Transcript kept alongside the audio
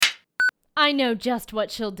I know just what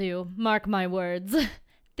she'll do, mark my words.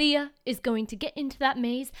 Thea is going to get into that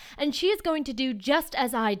maze, and she is going to do just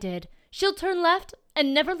as I did. She'll turn left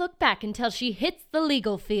and never look back until she hits the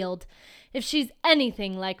legal field. If she's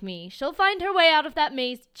anything like me, she'll find her way out of that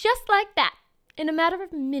maze just like that, in a matter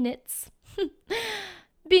of minutes.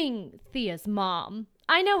 Being Thea's mom,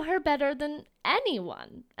 I know her better than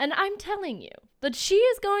anyone, and I'm telling you that she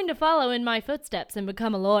is going to follow in my footsteps and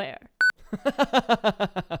become a lawyer.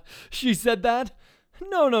 She said that?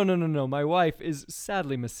 No. My wife is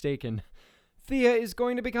sadly mistaken. Thea is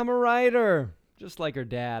going to become a writer, just like her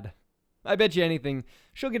dad. I bet you anything,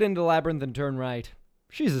 she'll get into the labyrinth and turn right.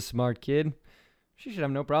 She's a smart kid. She should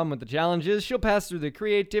have no problem with the challenges. She'll pass through the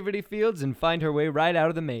creativity fields and find her way right out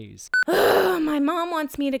of the maze. My mom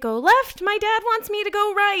wants me to go left. My dad wants me to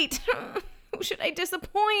go right. Who should I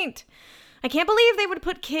disappoint? I can't believe they would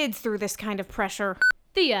put kids through this kind of pressure.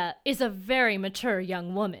 Thea is a very mature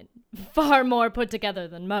young woman, far more put together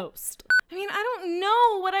than most. I mean, I don't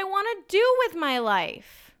know what I want to do with my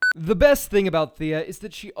life. The best thing about Thea is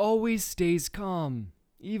that she always stays calm,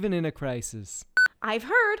 even in a crisis. I've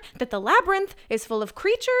heard that the labyrinth is full of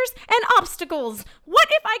creatures and obstacles. What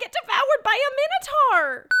if I get devoured by a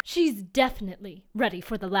minotaur? She's definitely ready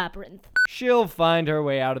for the labyrinth. She'll find her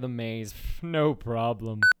way out of the maze, no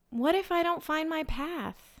problem. What if I don't find my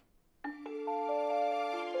path?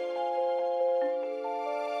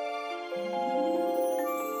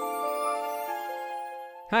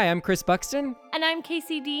 Hi, I'm Chris Buxton. And I'm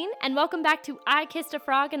Casey Dean, and welcome back to I Kissed a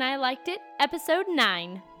Frog and I Liked It, episode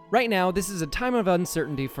 9. Right now, this is a time of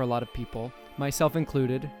uncertainty for a lot of people, myself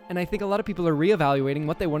included, and I think a lot of people are reevaluating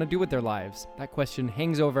what they want to do with their lives. That question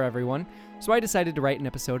hangs over everyone, so I decided to write an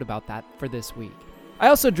episode about that for this week. I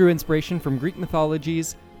also drew inspiration from Greek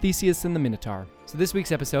mythology's Theseus and the Minotaur, so this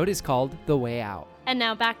week's episode is called The Way Out. And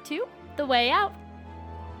now back to The Way Out.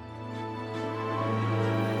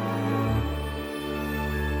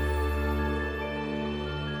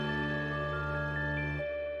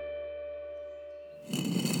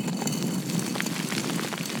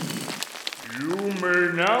 You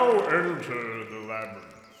may now enter the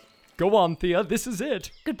labyrinth. Go on, Thea, this is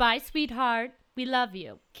it. Goodbye, sweetheart. We love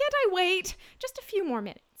you. Can't I wait? Just a few more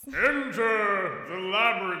minutes. Enter the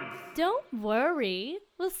labyrinth. Don't worry.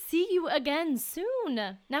 We'll see you again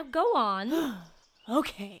soon. Now go on.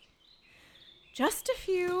 Okay. Just a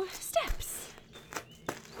few steps.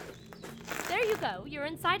 There you go. You're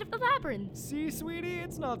inside of the labyrinth. See, sweetie,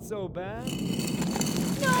 it's not so bad.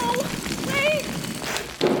 No! Wait!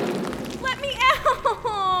 Let me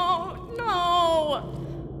out! No!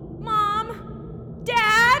 Mom!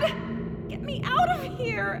 Dad! Get me out of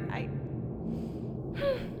here!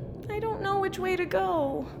 I don't know which way to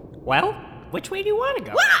go. Well, which way do you want to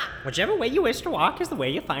go? Ah! Whichever way you wish to walk is the way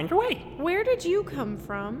you find your way. Where did you come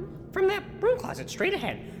from? From that broom closet straight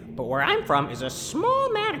ahead. But where I'm from is a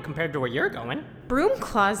small matter compared to where you're going. Broom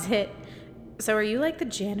closet? So are you like the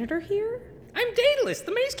janitor here? I'm Daedalus,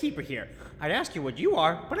 the maze keeper here. I'd ask you what you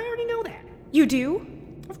are, but I already know that. You do?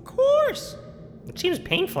 Of course. It seems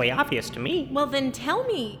painfully obvious to me. Well then tell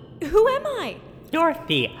me, who am I? You're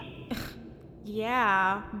Thea.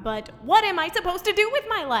 Yeah, but what am I supposed to do with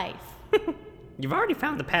my life? You've already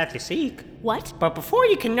found the path you seek. What? But before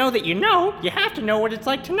you can know that you know, you have to know what it's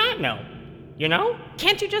like to not know. You know?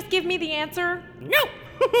 Can't you just give me the answer?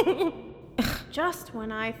 No! Just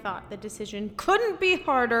when I thought the decision couldn't be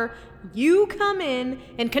harder, you come in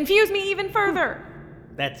and confuse me even further.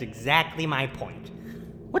 That's exactly my point.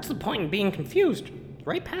 What's the point in being confused? The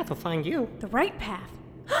right path will find you. The right path.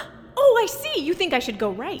 Oh, I see. You think I should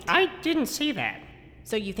go right. I didn't see that.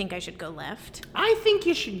 So you think I should go left? I think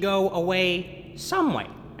you should go away some way.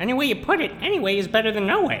 Any way you put it, any way is better than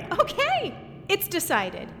no way. Okay, it's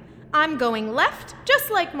decided. I'm going left, just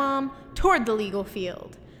like Mom, toward the legal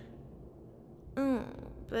field.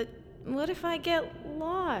 But what if I get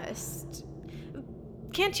lost?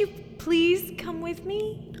 Can't you please come with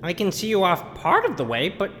me? I can see you off part of the way,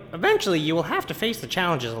 but eventually you will have to face the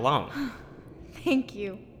challenges alone. Thank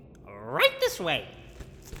you. Right this way.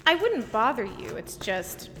 I wouldn't bother you, it's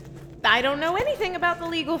just I don't know anything about the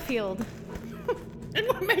legal field. And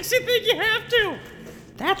what makes you think you have to?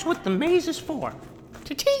 That's what the maze is for.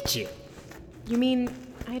 To teach you. You mean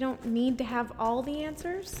I don't need to have all the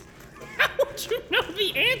answers? How would you know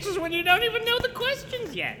the answers when you don't even know the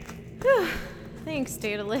questions yet? Thanks,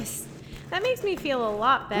 Daedalus. That makes me feel a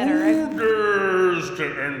lot better. Who dares to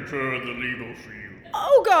enter the legal field?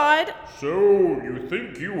 Oh, God! So, you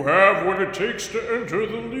think you have what it takes to enter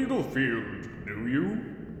the legal field, do you?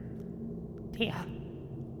 Thea.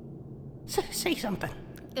 Say something.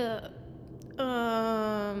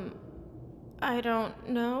 I don't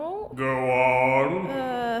know. Go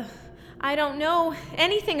on. I don't know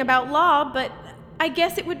anything about law, but I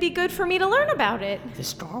guess it would be good for me to learn about it.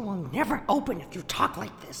 This door will never open if you talk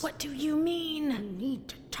like this. What do you mean? You need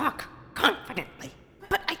to talk confidently.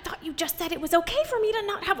 But I thought you just said it was okay for me to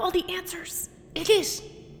not have all the answers. It is.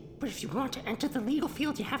 But if you want to enter the legal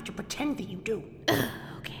field, you have to pretend that you do.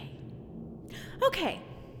 Okay.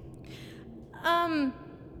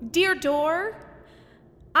 Dear door,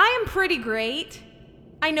 I am pretty great.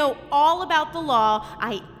 I know all about the law.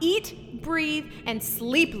 I eat, breathe, and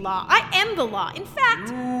sleep law. I am the law. In fact,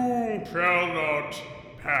 You shall not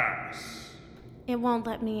pass. it won't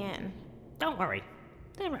let me in. Don't worry.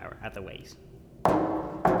 There are other ways.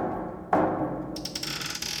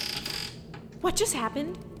 What just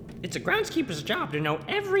happened? It's a groundskeeper's job to know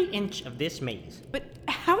every inch of this maze. But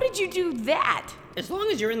how did you do that? As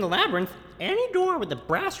long as you're in the labyrinth, any door with a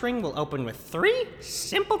brass ring will open with 3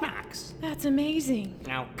 simple knocks. That's amazing.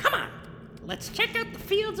 Now, come on. Let's check out the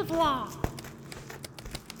fields of law.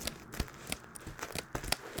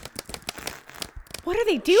 What are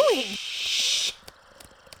they doing?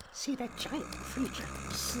 See that giant creature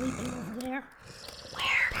sleeping over there?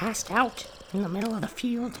 Where? Passed out in the middle of the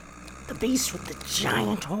field. The beast with the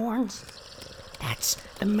giant horns. That's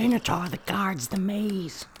the Minotaur that guards the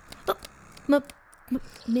maze.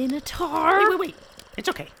 Minotaur? Wait. It's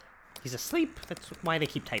okay. He's asleep. That's why they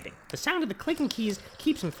keep typing. The sound of the clicking keys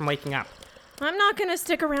keeps him from waking up. I'm not gonna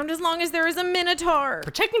stick around as long as there is a Minotaur.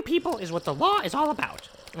 Protecting people is what the law is all about.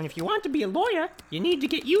 And if you want to be a lawyer, you need to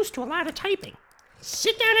get used to a lot of typing.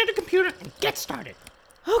 Sit down at a computer and get started.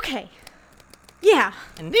 Okay. Yeah.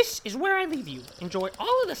 And this is where I leave you. Enjoy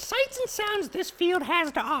all of the sights and sounds this field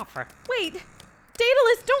has to offer. Wait.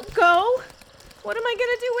 Daedalus, don't go. What am I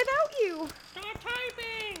gonna do without you? Start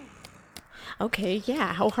typing! Okay,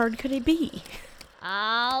 yeah. How hard could it be?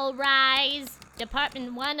 All rise.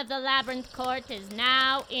 Department 1 of the Labyrinth Court is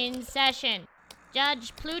now in session.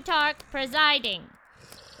 Judge Plutarch presiding.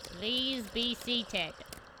 Please be seated.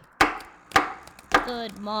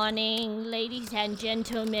 Good morning, ladies and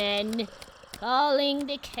gentlemen. Calling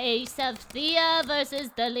the case of Thea versus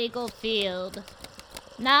the legal field.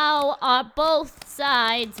 Now are both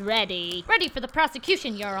sides ready? Ready for the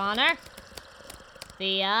prosecution, Your Honor.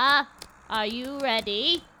 Thea, are you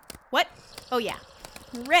ready? What? Oh, yeah.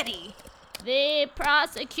 Ready. The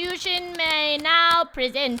prosecution may now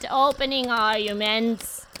present opening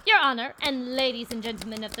arguments. Your Honor, and ladies and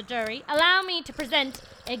gentlemen of the jury, allow me to present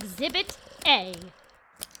Exhibit A.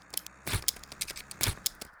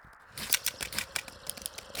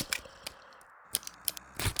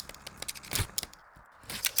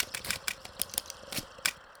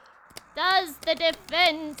 Does the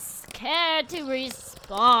defense care to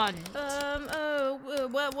respond?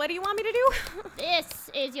 What do you want me to do? This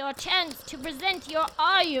is your chance to present your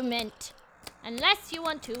argument. Unless you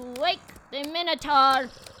want to wake the Minotaur,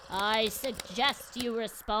 I suggest you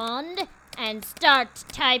respond and start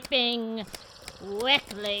typing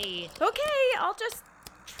quickly. Okay, I'll just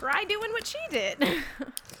try doing what she did.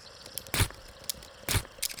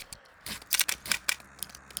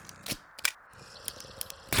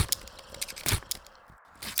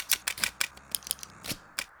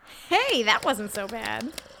 Hey, that wasn't so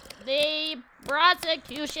bad. The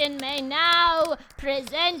prosecution may now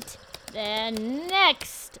present their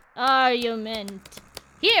next argument.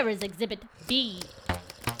 Here is Exhibit B.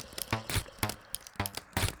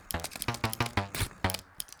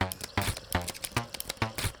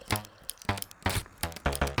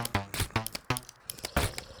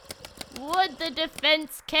 Would the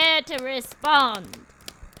defense care to respond?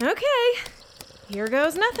 Okay, here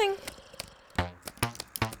goes nothing.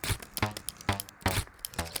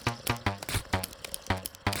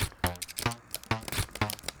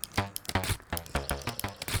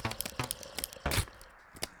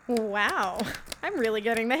 Wow, I'm really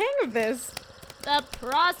getting the hang of this. The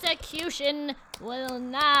prosecution will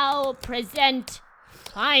now present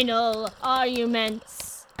final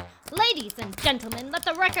arguments. Ladies and gentlemen, let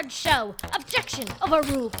the record show. Objection,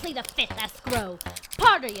 overrule, plead the fifth escrow.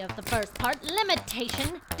 Party of the first part,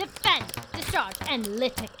 limitation, defend, discharge, and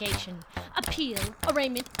litigation. Appeal,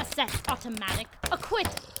 arraignment, assess, automatic, acquit,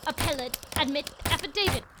 appellate, admit,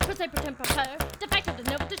 affidavit, pro se pro tempore, de facto de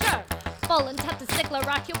novo de jure. Voluntatis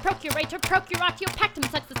declaratio, procuratio, procuratio, pactum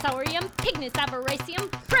successorium, pignis avaratium,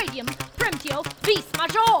 pradium, primitio, vis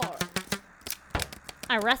major.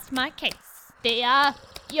 I rest my case. Thea,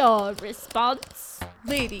 your response?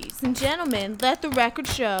 Ladies and gentlemen, let the record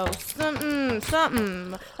show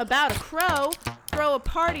something about a crow throw a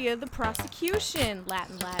party of the prosecution.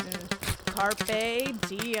 Latin, carpe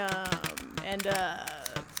diem, and yeah.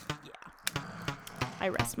 I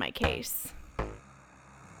rest my case.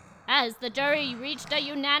 Has the jury reached a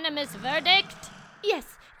unanimous verdict?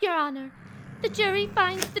 Yes, Your Honor. The jury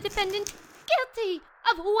finds the defendant guilty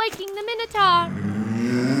of waking the Minotaur.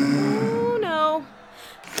 Oh, no.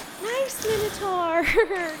 Nice Minotaur.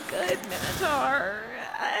 Good Minotaur.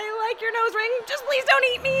 I like your nose ring. Just please don't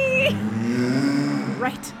eat me.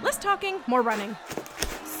 Right. Less talking, more running.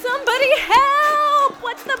 Somebody help!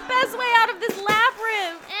 What's the best way out of this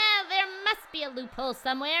labyrinth? There must be a loophole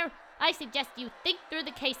somewhere. I suggest you think through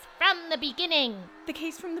the case from the beginning. The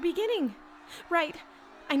case from the beginning. Right.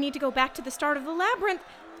 I need to go back to the start of the labyrinth.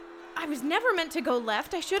 I was never meant to go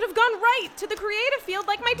left. I should have gone right to the creative field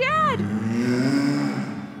like my dad.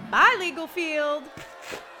 Bye, legal field.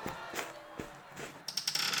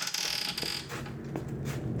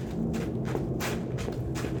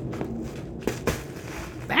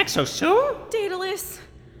 Back so soon? Daedalus,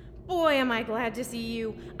 boy, am I glad to see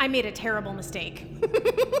you. I made a terrible mistake.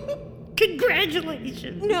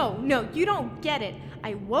 Congratulations. No, you don't get it.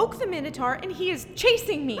 I woke the Minotaur and he is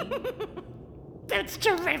chasing me. That's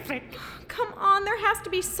terrific. Come on, there has to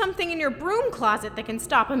be something in your broom closet that can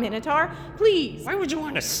stop a Minotaur. Please. Why would you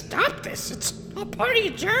want to stop this? It's all part of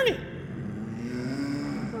your journey.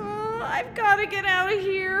 I've got to get out of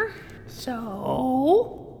here.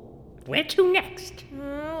 So, where to next?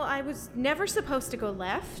 Well, I was never supposed to go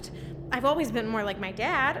left. I've always been more like my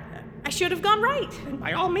dad. I should have gone right.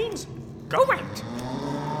 By all means, go right.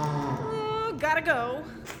 Gotta go.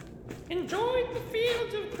 Enjoy the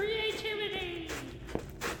fields of creativity.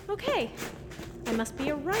 Okay, I must be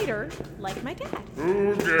a writer like my dad.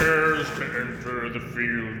 Who dares to enter the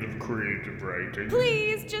field of creative writing?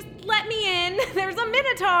 Please, just let me in. There's a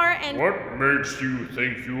Minotaur and... What makes you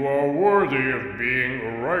think you are worthy of being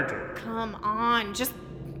a writer? Come on, just...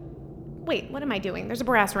 Wait, what am I doing? There's a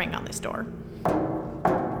brass ring on this door.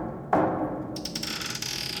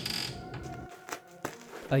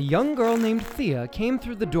 A young girl named Thea came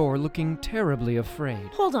through the door looking terribly afraid.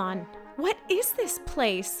 Hold on. What is this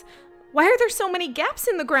place? Why are there so many gaps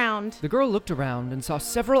in the ground? The girl looked around and saw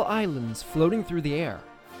several islands floating through the air.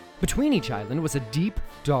 Between each island was a deep,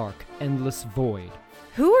 dark, endless void.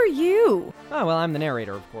 Who are you? Oh, well, I'm the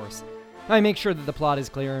narrator, of course. I make sure that the plot is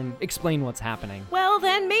clear and explain what's happening. Well,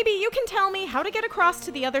 then maybe you can tell me how to get across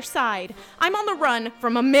to the other side. I'm on the run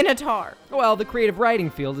from a Minotaur. Well, the creative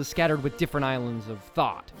writing field is scattered with different islands of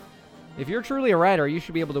thought. If you're truly a writer, you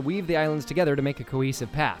should be able to weave the islands together to make a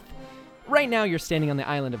cohesive path. Right now, you're standing on the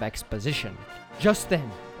island of exposition. Just then,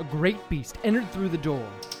 a great beast entered through the door.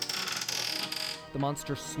 The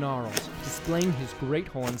monster snarled, displaying his great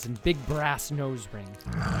horns and big brass nose ring.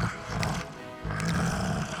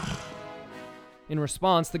 In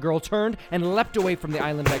response, the girl turned and leapt away from the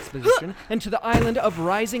island of exposition and to the island of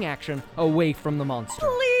rising action, away from the monster.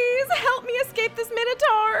 Please help me escape this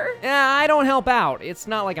Minotaur. I don't help out. It's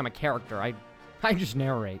not like I'm a character. I just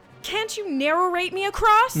narrate. Can't you narrate me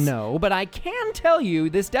across? No, but I can tell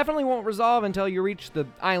you this definitely won't resolve until you reach the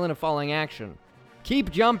island of falling action.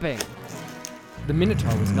 Keep jumping. The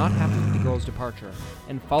Minotaur was not happy with the girl's departure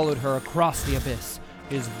and followed her across the abyss.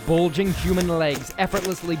 His bulging human legs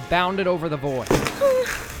effortlessly bounded over the void.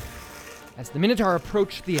 As the Minotaur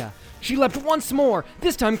approached Thea, she leapt once more,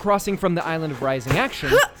 this time crossing from the island of rising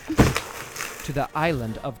action to the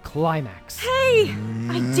island of climax. Hey,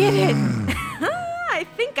 I did it. I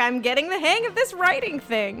think I'm getting the hang of this writing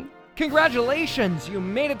thing. Congratulations, you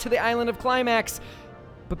made it to the island of climax.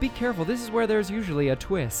 But be careful, this is where there's usually a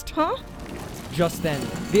twist. Huh? Just then,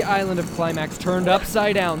 the island of climax turned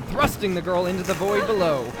upside down, thrusting the girl into the void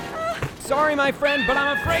below. Sorry, my friend, but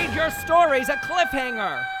I'm afraid your story's a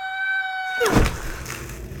cliffhanger.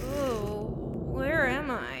 Oh, where am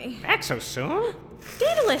I? Back so soon?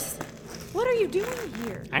 Daedalus, what are you doing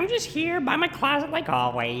here? I'm just here by my closet like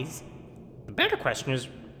always. The better question is,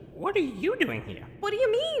 what are you doing here? What do you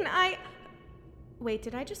mean? Wait,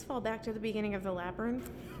 did I just fall back to the beginning of the labyrinth?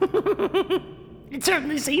 It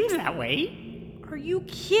certainly seems that way. Are you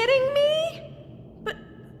kidding me? But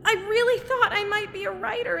I really thought I might be a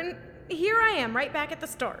writer, and here I am, right back at the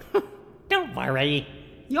start. Don't worry.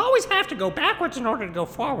 You always have to go backwards in order to go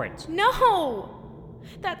forwards. No!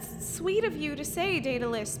 That's sweet of you to say,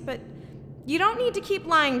 Daedalus, but you don't need to keep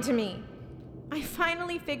lying to me. I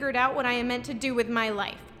finally figured out what I am meant to do with my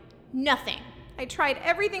life. Nothing. I tried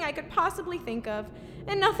everything I could possibly think of,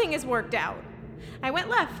 and nothing has worked out. I went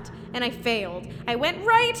left, and I failed. I went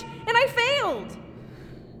right, and I failed.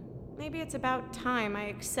 Maybe it's about time I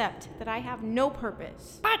accept that I have no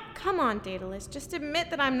purpose. But Come on, Daedalus, just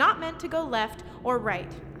admit that I'm not meant to go left or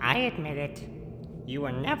right. I admit it. You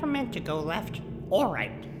were never meant to go left or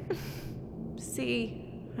right.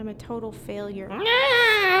 See, I'm a total failure. No,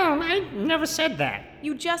 I never said that.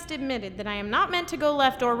 You just admitted that I am not meant to go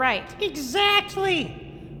left or right.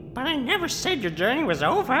 Exactly. But I never said your journey was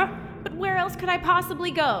over. But where else could I possibly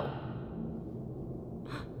go?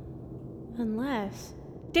 Unless...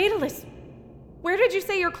 Daedalus, where did you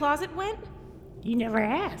say your closet went? You never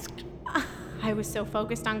asked. I was so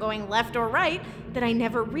focused on going left or right that I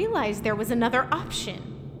never realized there was another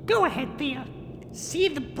option. Go ahead, Thea. See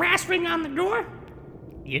the brass ring on the door?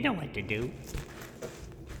 You know what to do.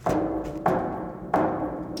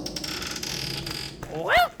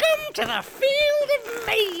 Welcome to the field of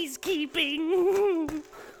maze keeping.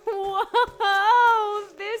 Whoa,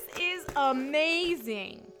 this is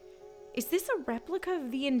amazing. Is this a replica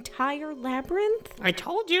of the entire labyrinth? I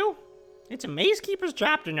told you. It's a maze keeper's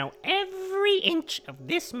job to know every inch of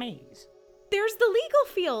this maze. There's the legal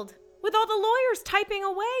field with all the lawyers typing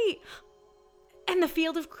away. And the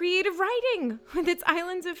field of creative writing with its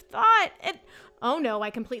islands of thought. And oh no, I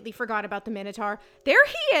completely forgot about the Minotaur. There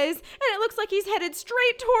he is, and it looks like he's headed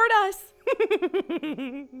straight toward us.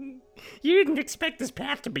 You didn't expect this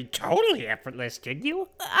path to be totally effortless, did you?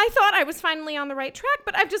 I thought I was finally on the right track,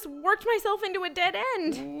 but I've just worked myself into a dead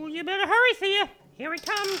end. Oh, you better hurry, Thea. Here he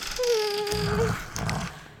comes.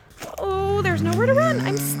 Oh, there's nowhere to run.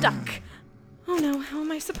 I'm stuck. Oh no, how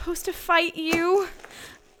am I supposed to fight you?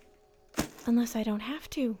 Unless I don't have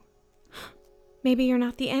to. Maybe you're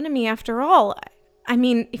not the enemy after all. I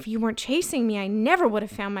mean, if you weren't chasing me, I never would have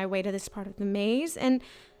found my way to this part of the maze. And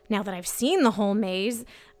now that I've seen the whole maze,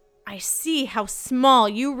 I see how small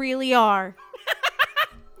you really are.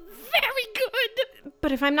 Very good.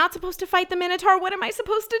 But if I'm not supposed to fight the Minotaur, what am I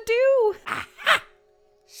supposed to do? Aha!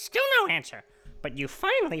 Still no answer, but you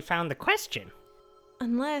finally found the question.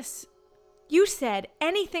 Unless you said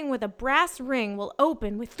anything with a brass ring will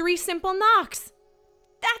open with 3 simple knocks.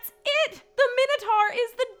 That's it! The Minotaur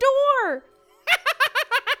is the door!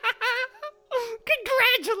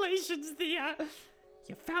 Congratulations, Thea.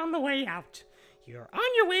 You found the way out. You're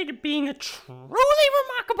on your way to being a truly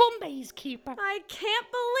remarkable maze keeper. I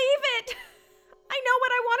can't believe it! I know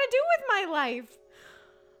what I want to do with my life.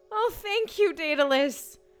 Oh, thank you,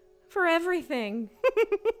 Daedalus, for everything.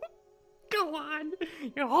 Go on.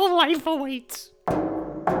 Your whole life awaits.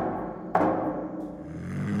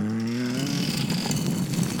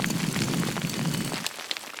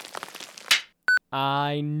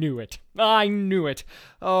 I knew it. I knew it.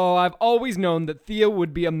 Oh, I've always known that Thea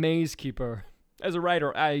would be a maze keeper. As a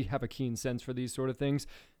writer, I have a keen sense for these sort of things.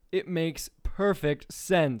 It makes perfect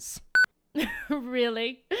sense.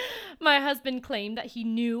 Really? My husband claimed that he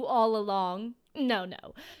knew all along. No.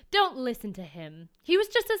 Don't listen to him. He was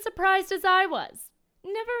just as surprised as I was.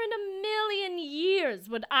 Never in a million years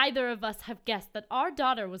would either of us have guessed that our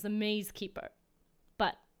daughter was a maze keeper.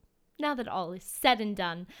 But now that all is said and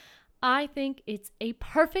done, I think it's a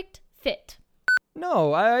perfect fit.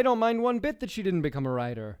 No, I don't mind one bit that she didn't become a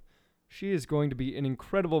writer. She is going to be an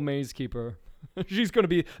incredible maze keeper. She's going to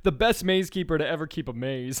be the best maze keeper to ever keep a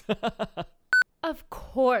maze. Of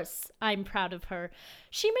course, I'm proud of her.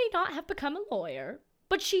 She may not have become a lawyer,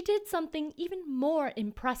 but she did something even more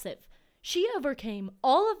impressive. She overcame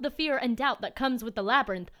all of the fear and doubt that comes with the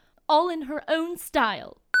labyrinth, all in her own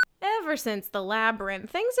style. Ever since the labyrinth,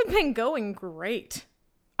 things have been going great.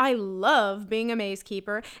 I love being a maze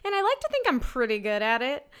keeper, and I like to think I'm pretty good at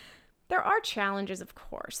it. There are challenges, of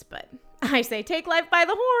course, but I say take life by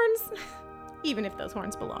the horns, even if those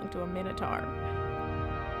horns belong to a Minotaur.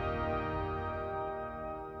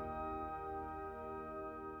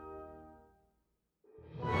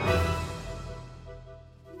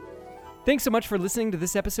 Thanks so much for listening to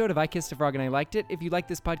this episode of I Kissed a Frog and I Liked It. If you like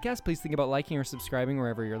this podcast, please think about liking or subscribing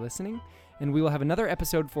wherever you're listening. And we will have another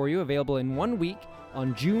episode for you available in 1 week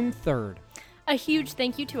on June 3rd. A huge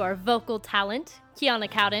thank you to our vocal talent, Kiana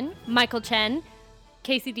Cowden, Michael Chen,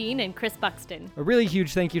 Casey Dean, and Chris Buxton. A really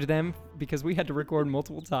huge thank you to them because we had to record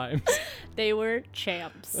multiple times. They were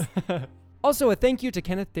champs. Also, a thank you to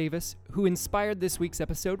Kenneth Davis, who inspired this week's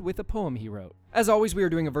episode with a poem he wrote. As always, we are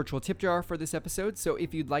doing a virtual tip jar for this episode, so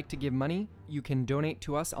if you'd like to give money, you can donate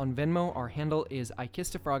to us on Venmo. Our handle is I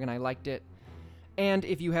Kissed a Frog and I Liked It. And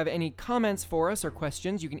if you have any comments for us or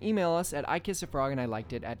questions, you can email us at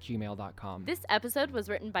ikissafrogandilikedit@gmail.com. This episode was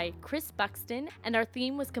written by Chris Buxton, and our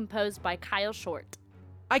theme was composed by Kyle Short.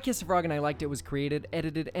 I Kissed a Frog and I Liked It was created,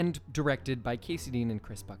 edited, and directed by Casey Dean and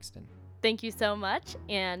Chris Buxton. Thank you so much,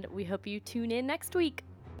 and we hope you tune in next week.